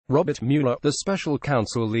Robert Mueller, the special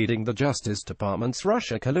counsel leading the Justice Department's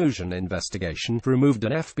Russia collusion investigation, removed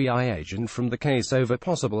an FBI agent from the case over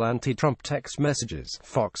possible anti-Trump text messages,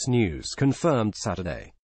 Fox News confirmed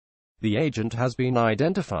Saturday. The agent has been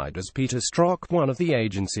identified as Peter Strzok, one of the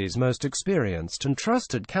agency's most experienced and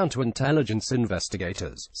trusted counterintelligence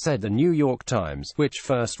investigators, said the New York Times, which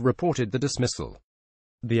first reported the dismissal.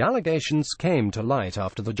 The allegations came to light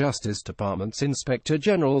after the Justice Department's Inspector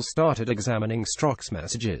General started examining Strzok's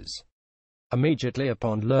messages. Immediately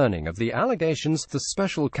upon learning of the allegations, the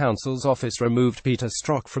special counsel's office removed Peter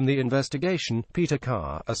Strzok from the investigation, Peter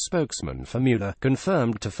Carr, a spokesman for Mueller,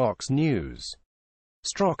 confirmed to Fox News.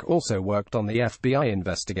 Strzok also worked on the FBI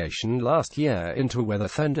investigation last year into whether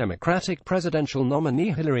then Democratic presidential nominee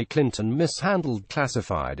Hillary Clinton mishandled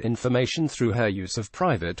classified information through her use of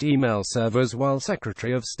private email servers while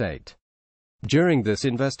Secretary of State. During this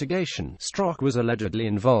investigation, Strzok was allegedly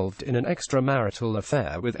involved in an extramarital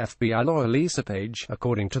affair with FBI lawyer Lisa Page,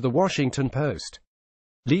 according to The Washington Post.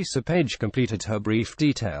 Lisa Page completed her brief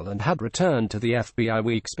detail and had returned to the FBI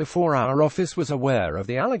weeks before our office was aware of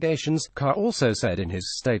the allegations, Carr also said in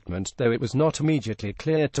his statement, though it was not immediately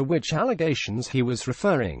clear to which allegations he was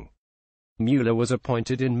referring. Mueller was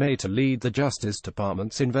appointed in May to lead the Justice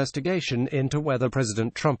Department's investigation into whether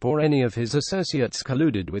President Trump or any of his associates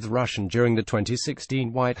colluded with Russia during the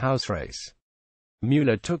 2016 White House race.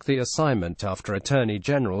 Mueller took the assignment after Attorney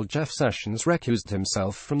General Jeff Sessions recused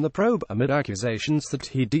himself from the probe, amid accusations that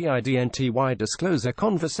he didn't disclose a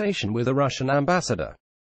conversation with a Russian ambassador.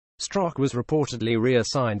 Strzok was reportedly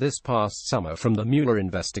reassigned this past summer from the Mueller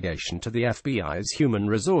investigation to the FBI's Human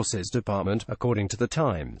Resources Department, according to The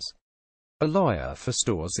Times. A lawyer for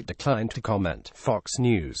Strzok declined to comment. Fox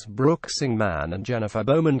News' Brooke Singman and Jennifer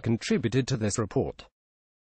Bowman contributed to this report.